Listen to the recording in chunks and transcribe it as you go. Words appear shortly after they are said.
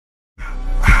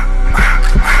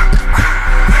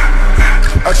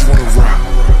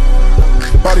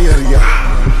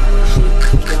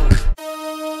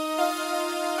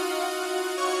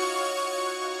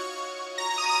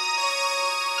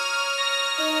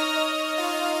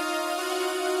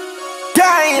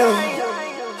Damn.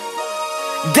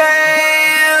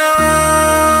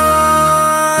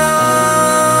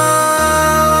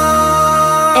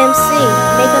 MC,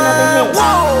 make another hit.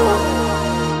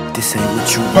 Whoa. This ain't what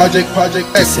you want. Project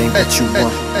This ain't what you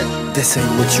want. This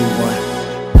ain't what you want.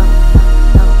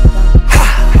 Ha!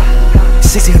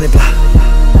 1600 block.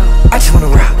 I just wanna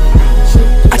rock.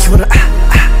 I just wanna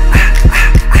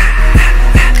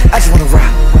I just wanna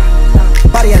rock.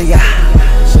 Body-ody.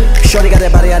 Shawty got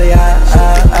that body-ody.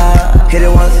 Hit it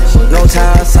once, no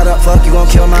time. Side up, fuck, you gon'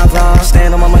 kill my vibe.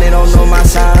 Stand on my money, don't know my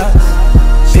size.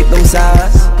 Pick them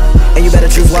sides, and you better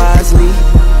choose wisely.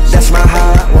 That's my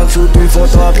high. 1, 2, 3, 4,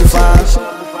 throw up to 5.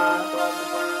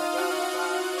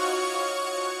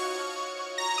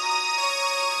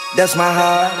 That's my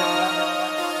high.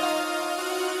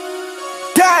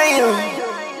 Damn.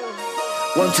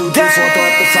 1, 2, 3, 4, throw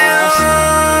up to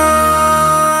 5.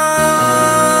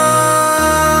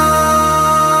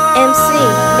 MC,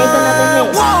 make another hit.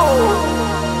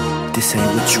 Whoa. This ain't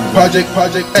what you want. Project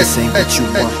This ain't what you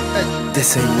want.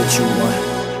 This ain't what you want.